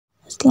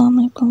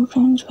Assalamualaikum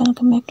friends,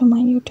 welcome back to my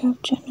YouTube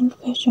channel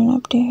Fashion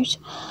Updates.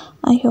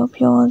 I hope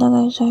you all the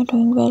guys are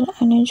doing well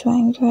and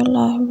enjoying your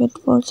life with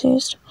full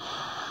zest.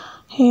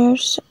 There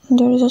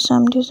is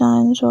some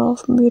designs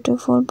of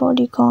beautiful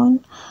bodycon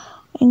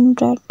in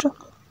red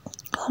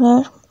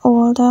color.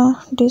 All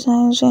the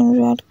designs in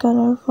red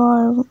color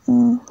for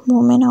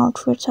women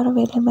outfits are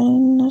available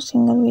in a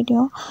single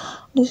video.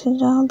 This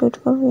is a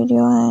beautiful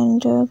video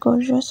and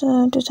gorgeous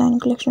design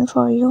collection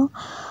for you.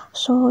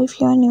 So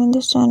if you are new in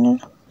this channel,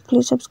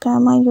 please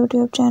subscribe my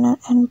YouTube channel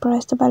and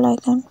press the bell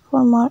icon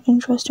for more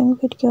interesting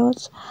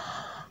videos.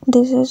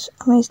 This is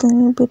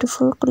amazingly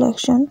beautiful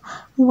collection.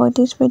 Watch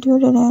this video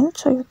till end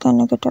so you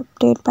can get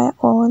updated by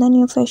all the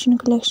new fashion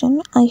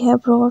collection. I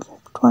have brought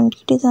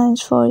 20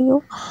 designs for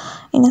you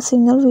in a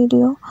single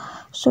video,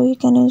 so you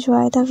can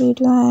enjoy the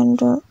video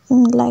and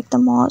like the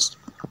most.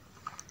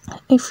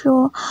 If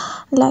you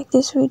like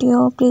this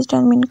video, please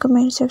tell me in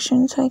comment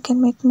section so I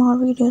can make more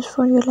videos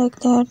for you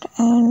like that,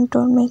 and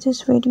don't miss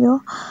this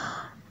video.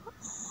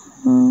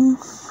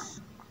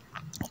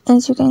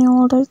 As you can,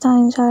 all the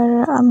designs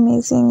are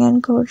amazing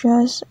and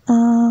gorgeous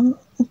to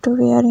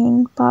wear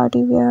in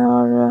party wear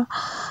or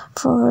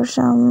for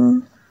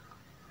some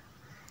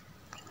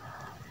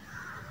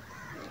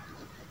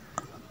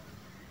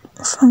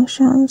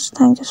functions.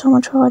 Thank you so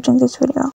much for watching this video.